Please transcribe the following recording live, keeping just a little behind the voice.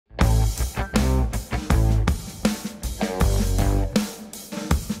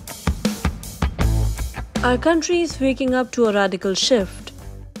Our country is waking up to a radical shift,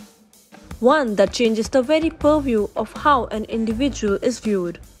 one that changes the very purview of how an individual is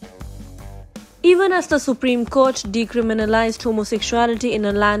viewed. Even as the Supreme Court decriminalized homosexuality in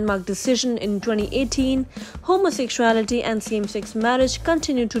a landmark decision in 2018, homosexuality and same-sex marriage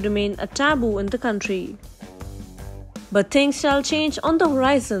continue to remain a taboo in the country. But things shall change on the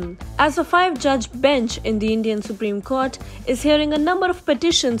horizon, as a 5-judge bench in the Indian Supreme Court is hearing a number of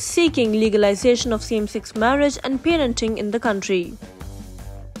petitions seeking legalization of same-sex marriage and parenting in the country.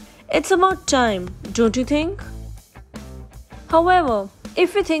 It's about time, don't you think? However,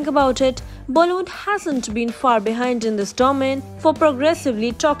 if we think about it, Bollywood hasn't been far behind in this domain for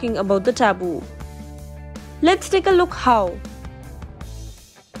progressively talking about the taboo. Let's take a look how.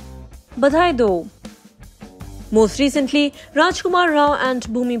 Badhai Do. Most recently, Rajkumar Rao and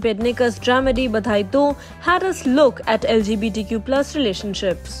Bhumi Pednekar's dramedy Badhai Do had us look at LGBTQ+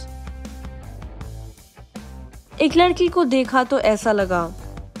 relationships. एक लड़की को देखा तो ऐसा लगा.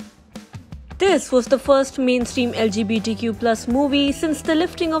 This was the first mainstream LGBTQ+ movie since the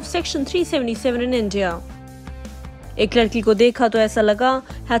lifting of Section 377 in India. एक लड़की को देखा तो ऐसा लगा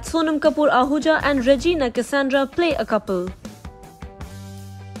had Sonam Kapoor Ahuja and Regina Cassandra play a couple.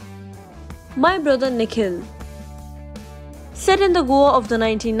 My Brother Nikhil. Set in the Goa of the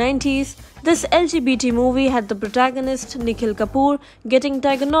 1990s, this LGBT movie had the protagonist Nikhil Kapoor getting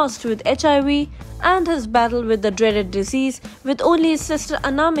diagnosed with HIV and his battle with the dreaded disease with only his sister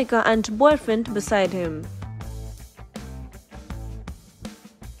Anamika and boyfriend beside him.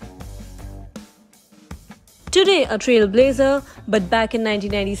 Today a trailblazer, but back in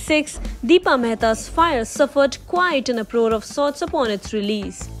 1996, Deepa Mehta's Fire suffered quite an uproar of sorts upon its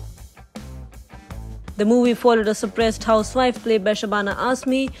release. The movie followed a suppressed housewife played by Shabana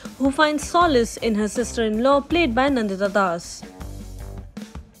Azmi, who finds solace in her sister-in-law played by Nandita Das.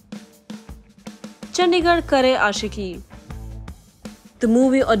 Chandigarh Kare Ashiki. The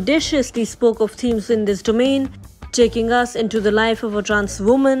movie audaciously spoke of themes in this domain, taking us into the life of a trans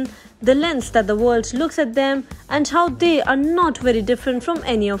woman, the lens that the world looks at them, and how they are not very different from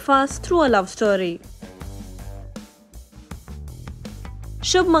any of us through a love story.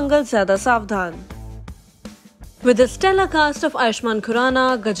 Shubh Mangal Zyada Savdhan. With a stellar cast of Ayushmann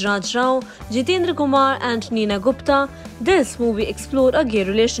Khurrana, Gajraj Rao, Jitendra Kumar and Neena Gupta, this movie explored a gay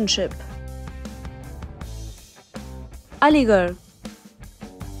relationship. Aligarh.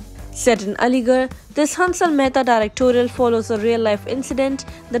 Set in Aligarh, this Hansal Mehta directorial follows a real-life incident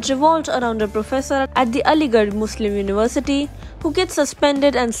that revolved around a professor at the Aligarh Muslim University who gets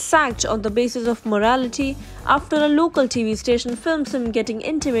suspended and sacked on the basis of morality after a local TV station films him getting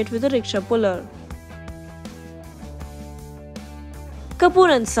intimate with a rickshaw puller.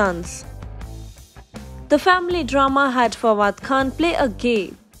 Kapoor and Sons. The family drama had Fawad Khan play a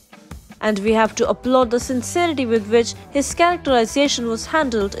gay, and we have to applaud the sincerity with which his characterization was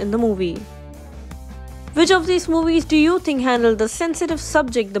handled in the movie. Which of these movies do you think handled the sensitive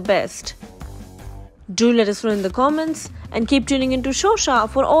subject the best? Do let us know in the comments and keep tuning into Shosha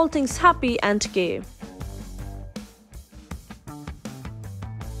for all things happy and gay.